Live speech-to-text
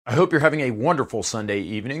I hope you're having a wonderful Sunday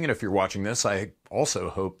evening, and if you're watching this, I also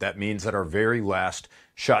hope that means that our very last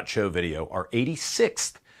SHOT Show video, our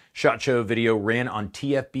 86th SHOT Show video, ran on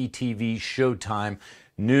TFB TV Showtime,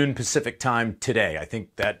 noon Pacific time today. I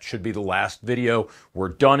think that should be the last video. We're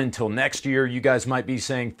done until next year. You guys might be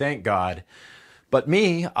saying, thank God. But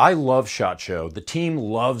me, I love SHOT Show. The team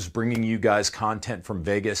loves bringing you guys content from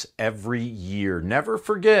Vegas every year. Never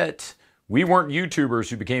forget, we weren't YouTubers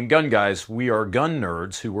who became gun guys. We are gun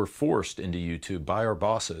nerds who were forced into YouTube by our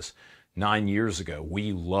bosses 9 years ago.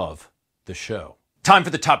 We love the show. Time for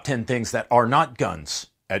the top 10 things that are not guns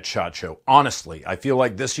at SHOT Show. Honestly, I feel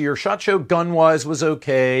like this year SHOT Show gun-wise was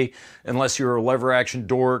okay, unless you're a lever action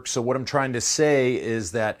dork. So what I'm trying to say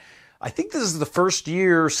is that I think this is the first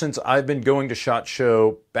year since I've been going to SHOT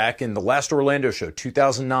Show back in the last Orlando show,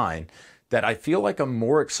 2009, that I feel like I'm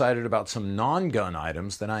more excited about some non-gun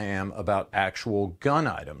items than I am about actual gun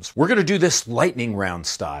items. We're gonna do this lightning round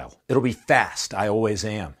style. It'll be fast, I always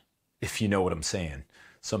am, if you know what I'm saying.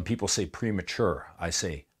 Some people say premature, I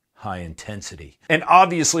say high intensity. And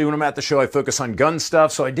obviously when I'm at the show, I focus on gun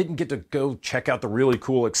stuff, so I didn't get to go check out the really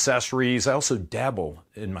cool accessories. I also dabble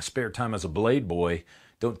in my spare time as a blade boy.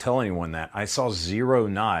 Don't tell anyone that. I saw 0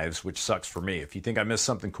 knives, which sucks for me. If you think I missed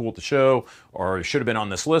something cool at the show, or it should have been on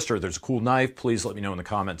this list, or there's a cool knife, please let me know in the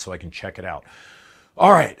comments so I can check it out.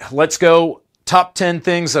 All right, let's go. Top 10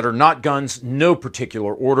 things that are not guns, no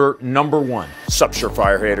particular order. Number 1. Sup,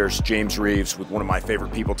 Surefire haters. James Reeves with one of my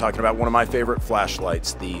favorite people talking about one of my favorite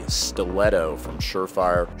flashlights, the Stiletto from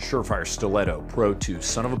Surefire. Surefire Stiletto Pro 2.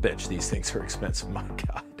 Son of a bitch, these things are expensive, my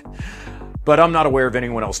God. But I'm not aware of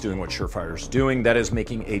anyone else doing what Surefire's doing. That is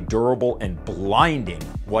making a durable and blinding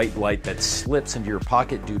white light that slips into your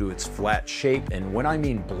pocket due to its flat shape. And when I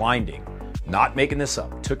mean blinding, not making this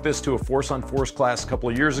up. Took this to a Force on Force class a couple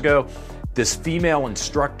of years ago. This female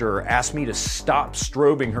instructor asked me to stop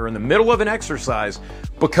strobing her in the middle of an exercise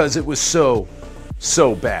because it was so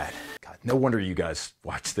bad. No wonder you guys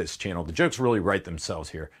watch this channel. The jokes really write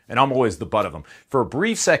themselves here, and I'm always the butt of them. For a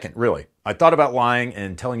brief second, really, I thought about lying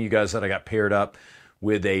and telling you guys that I got paired up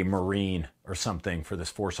with a Marine or something for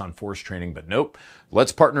this Force on Force training, but nope.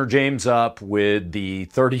 Let's partner James up with the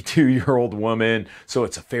 32-year-old woman, so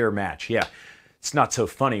it's a fair match. Yeah, it's not so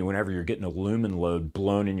funny whenever you're getting a lumen load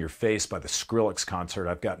blown in your face by the Skrillex concert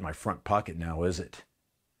I've got in my front pocket now, is it?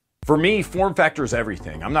 For me, form factor is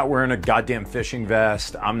everything. I'm not wearing a goddamn fishing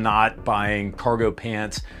vest. I'm not buying cargo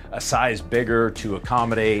pants a size bigger to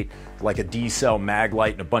accommodate like a D-cell mag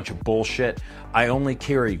light and a bunch of bullshit. I only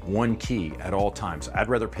carry one key at all times. I'd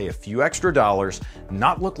rather pay a few extra dollars,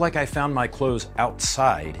 not look like I found my clothes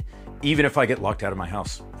outside, even if I get locked out of my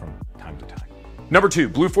house from time to time. Number 2,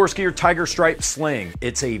 Blue Force Gear Tiger Stripe Sling.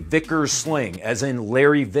 It's a Vickers sling, as in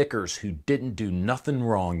Larry Vickers, who didn't do nothing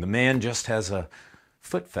wrong. The man just has a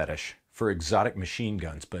foot fetish for exotic machine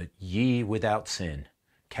guns, but ye without sin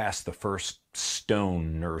cast the first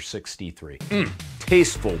stone Nur 63.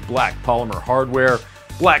 Tasteful black polymer hardware,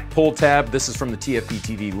 black pull tab. This is from the TFB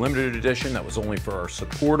TV limited edition that was only for our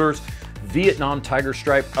supporters. Vietnam Tiger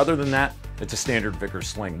Stripe. Other than that, it's a standard Vickers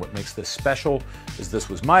sling. What makes this special is this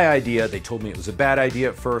was my idea. They told me it was a bad idea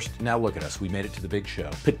at first. Now look at us, we made it to the big show.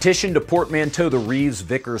 Petition to portmanteau the Reeves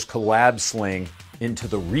Vickers collab sling into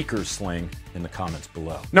the Reekers sling in the comments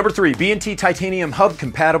below. Number 3, B&T titanium hub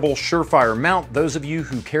compatible Surefire mount. Those of you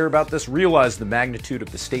who care about this realize the magnitude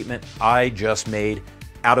of the statement I just made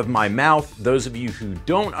out of my mouth. Those of you who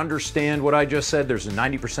don't understand what I just said, there's a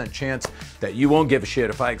 90% chance that you won't give a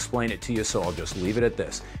shit if I explain it to you, so I'll just leave it at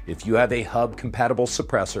this. If you have a hub compatible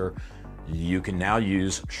suppressor, you can now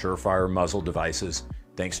use Surefire muzzle devices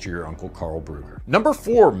thanks to your Uncle Carl Bruger. Number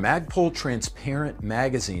 4, Magpul transparent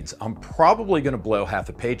magazines. I'm probably gonna blow half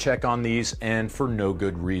a paycheck on these, and for no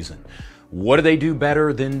good reason. What do they do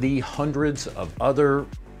better than the hundreds of other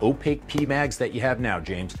opaque PMags that you have now,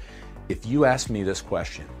 James? If you ask me this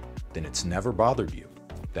question, then it's never bothered you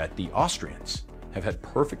that the Austrians have had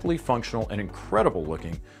perfectly functional and incredible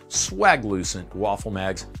looking swag-lucent waffle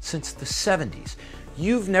mags since the 70s.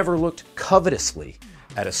 You've never looked covetously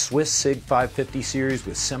at a Swiss SIG 550 series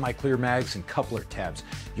with semi-clear mags and coupler tabs.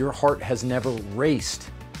 Your heart has never raced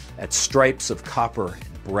at stripes of copper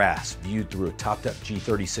and brass viewed through a topped-up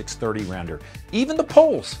G36 30 rounder. Even the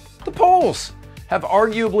Poles have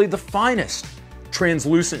arguably the finest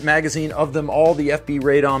translucent magazine of them all, the FB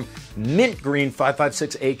Radom mint green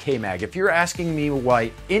 556 AK mag. If you're asking me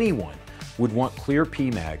why anyone would want clear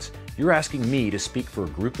PMags, you're asking me to speak for a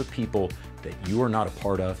group of people that you are not a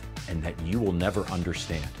part of and that you will never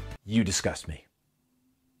understand. You disgust me.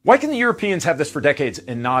 Why can the Europeans have this for decades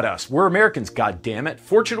and not us? We're Americans, goddammit.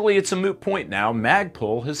 Fortunately, it's a moot point now.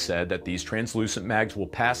 Magpul has said that these translucent mags will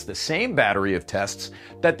pass the same battery of tests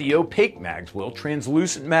that the opaque mags will.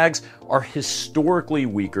 Translucent mags are historically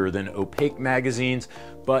weaker than opaque magazines,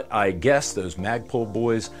 but I guess those Magpul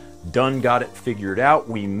boys done got it figured out.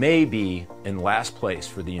 We may be in last place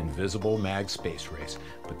for the invisible mag space race,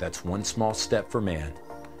 but that's one small step for man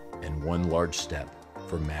and one large step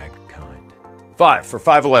for magkind. 5 for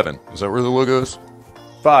 511. Is that where the logo is?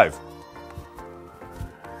 5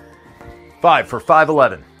 for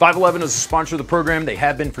 511. 511 is a sponsor of the program. They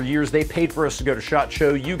have been for years. They paid for us to go to SHOT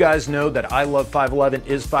Show. You guys know that I love 511.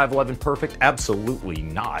 Is 511 perfect? Absolutely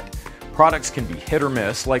not. Products can be hit or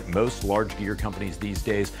miss, like most large gear companies these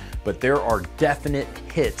days, but there are definite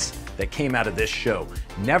hits that came out of this show.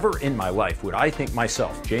 Never in my life would I think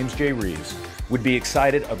myself, James J. Reeves, would be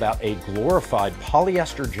excited about a glorified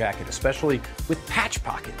polyester jacket, especially with patch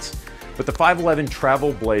pockets. But the 511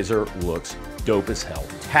 travel blazer looks dope as hell.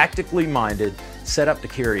 Tactically minded, set up to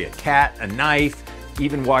carry a cat, a knife,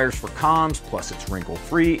 even wires for comms, plus it's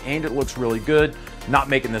wrinkle-free, and it looks really good. Not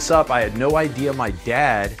making this up, I had no idea my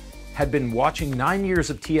dad had been watching 9 years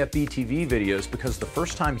of TFB TV videos because the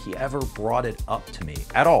first time he ever brought it up to me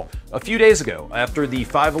at all. A few days ago, after the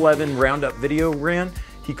 511 Roundup video ran,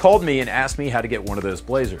 he called me and asked me how to get one of those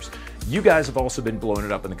blazers. You guys have also been blowing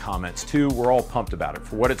it up in the comments too. We're all pumped about it.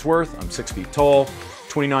 For what it's worth, I'm 6 feet tall,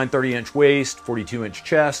 29, 30-inch waist, 42-inch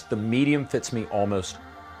chest. The medium fits me almost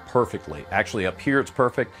perfectly. Actually, up here it's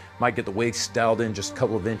perfect. Might get the waist dialed in just a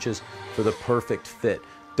couple of inches for the perfect fit.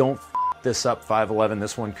 Don't this up, 511.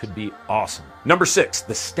 This one could be awesome. Number 6,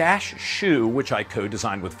 the Stash shoe, which I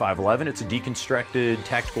co-designed with 511. It's a deconstructed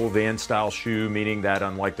tactical van style shoe, meaning that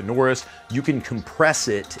unlike the Norris, you can compress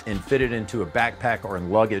it and fit it into a backpack or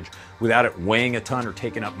in luggage without it weighing a ton or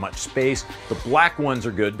taking up much space. The black ones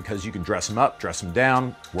are good because you can dress them up, dress them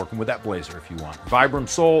down, working with that blazer if you want. Vibram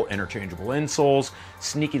sole, interchangeable insoles,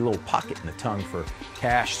 sneaky little pocket in the tongue for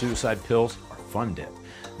cash, suicide pills, or fun dip.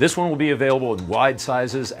 This one will be available in wide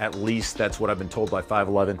sizes, at least that's what I've been told by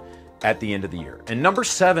 511 at the end of the year. And number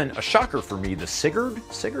 7, a shocker for me, the Sigurd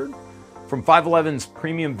from 511's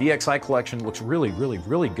premium VXI collection looks really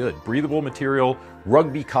good. Breathable material,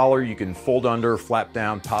 rugby collar you can fold under, flap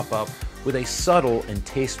down, pop up with a subtle and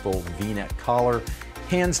tasteful V-neck collar.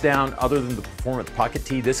 Hands down, other than the Performance Pocket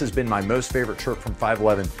Tee, this has been my most favorite shirt from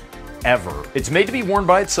 511 ever. It's made to be worn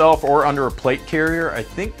by itself or under a plate carrier. I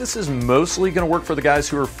think this is mostly going to work for the guys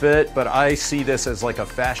who are fit, but I see this as like a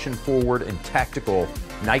fashion forward and tactical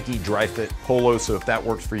Nike dry fit polo, so if that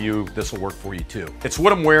works for you, this will work for you too. It's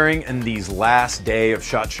what I'm wearing in these last day of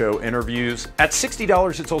SHOT Show interviews. At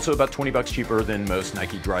 $60, it's also about 20 bucks cheaper than most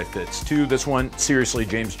Nike dry fits too. This one, seriously,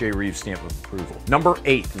 James J. Reeves stamp of approval. Number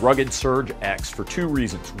 8, Rugged Surge X for 2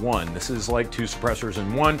 reasons. 1, this is like 2 suppressors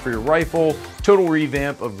in one for your rifle. Total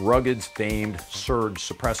revamp of Rugged's famed Surge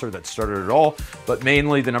suppressor that started it all, but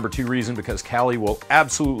mainly the number 2 reason because Callie will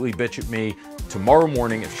absolutely bitch at me tomorrow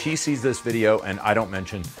morning if she sees this video and I don't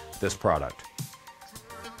mention this product.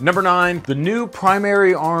 Number 9, the new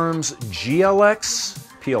Primary Arms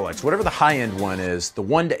PLX, whatever the high-end one is, the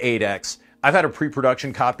 1 to 8X. I've had a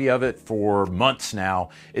pre-production copy of it for months now.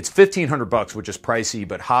 It's 1,500 bucks, which is pricey,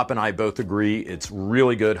 but Hop and I both agree it's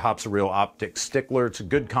really good. Hop's a real optic stickler. It's a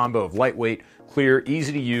good combo of lightweight, clear,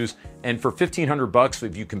 easy to use, and for 1,500 bucks,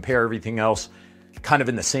 if you compare everything else kind of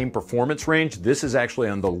in the same performance range, this is actually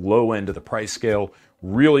on the low end of the price scale.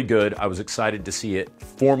 Really good. I was excited to see it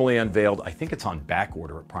formally unveiled. I think it's on back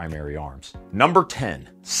order at Primary Arms. Number 10,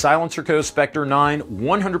 Silencer Co. Spectre 9,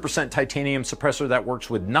 100% titanium suppressor that works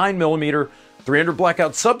with 9mm, 300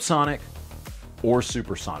 blackout subsonic, or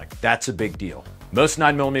supersonic. That's a big deal. Most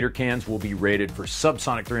 9mm cans will be rated for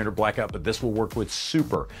subsonic 300 blackout, but this will work with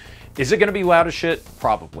super. Is it going to be loud as shit?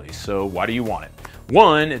 Probably. So why do you want it?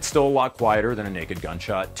 1, it's still a lot quieter than a naked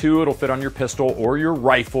gunshot. 2, it'll fit on your pistol or your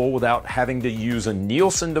rifle without having to use a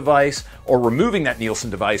Nielsen device or removing that Nielsen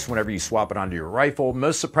device whenever you swap it onto your rifle.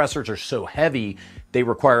 Most suppressors are so heavy, they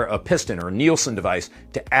require a piston or a Nielsen device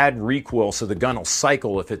to add recoil so the gun will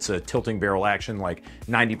cycle if it's a tilting barrel action like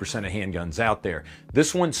 90% of handguns out there.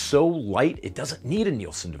 This one's so light, it doesn't need a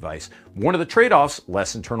Nielsen device. One of the trade-offs,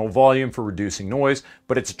 less internal volume for reducing noise,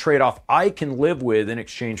 but it's a trade-off I can live with in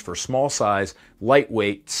exchange for small size,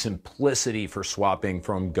 lightweight, simplicity for swapping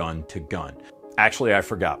from gun to gun. Actually, I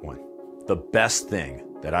forgot one. The best thing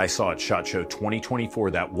that I saw at SHOT Show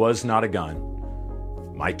 2024 that was not a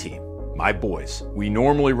gun, my team. My boys. We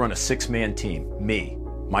normally run a 6-man team. Me,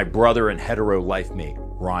 my brother and hetero life mate,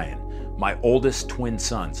 Ryan, my oldest twin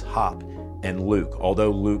sons, Hop and Luke,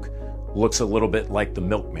 although Luke looks a little bit like the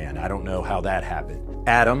milkman. I don't know how that happened.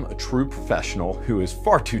 Adam, a true professional who is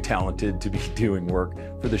far too talented to be doing work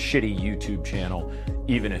for the shitty YouTube channel,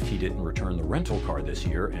 even if he didn't return the rental car this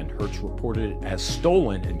year, and Hertz reported it as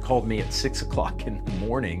stolen and called me at 6 o'clock in the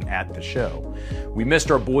morning at the show. We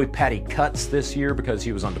missed our boy Patty Cutts this year because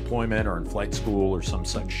he was on deployment or in flight school or some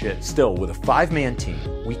such shit. Still, with a 5-man team,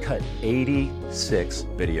 we cut 86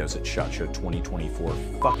 videos at SHOT Show 2024.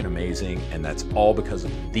 Fucking amazing, and that's all because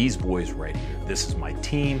of these boys right here. This is my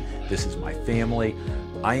team, this is my family.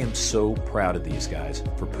 I am so proud of these guys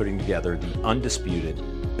for putting together the undisputed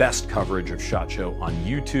best coverage of SHOT Show on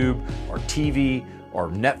YouTube, or TV, or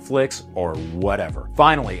Netflix, or whatever.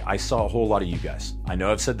 Finally, I saw a whole lot of you guys. I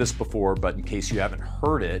know I've said this before, but in case you haven't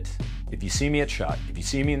heard it, if you see me at SHOT, if you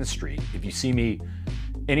see me in the street, if you see me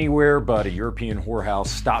anywhere but a European whorehouse,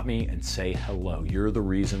 stop me and say hello. You're the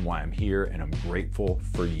reason why I'm here, and I'm grateful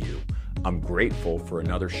for you. I'm grateful for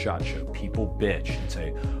another SHOT Show. People bitch and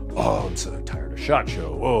say, oh, I'm so tired of SHOT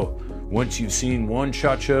Show. Oh, once you've seen one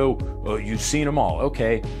SHOT Show, you've seen them all.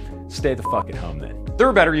 Okay, stay the fuck at home then. There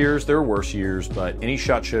are better years, there are worse years, but any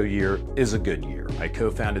SHOT Show year is a good year. I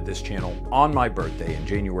co-founded this channel on my birthday in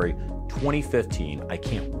January 2015. I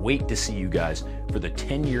can't wait to see you guys for the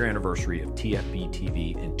 10-year anniversary of TFB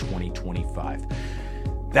TV in 2025.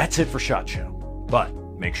 That's it for SHOT Show, but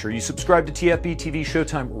make sure you subscribe to TFB TV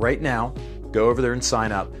Showtime right now. Go over there and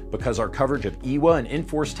sign up, because our coverage of EWA and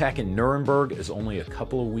Enforce TAC in Nuremberg is only a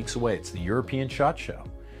couple of weeks away. It's the European SHOT Show.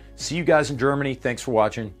 See you guys in Germany. Thanks for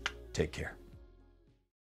watching. Take care.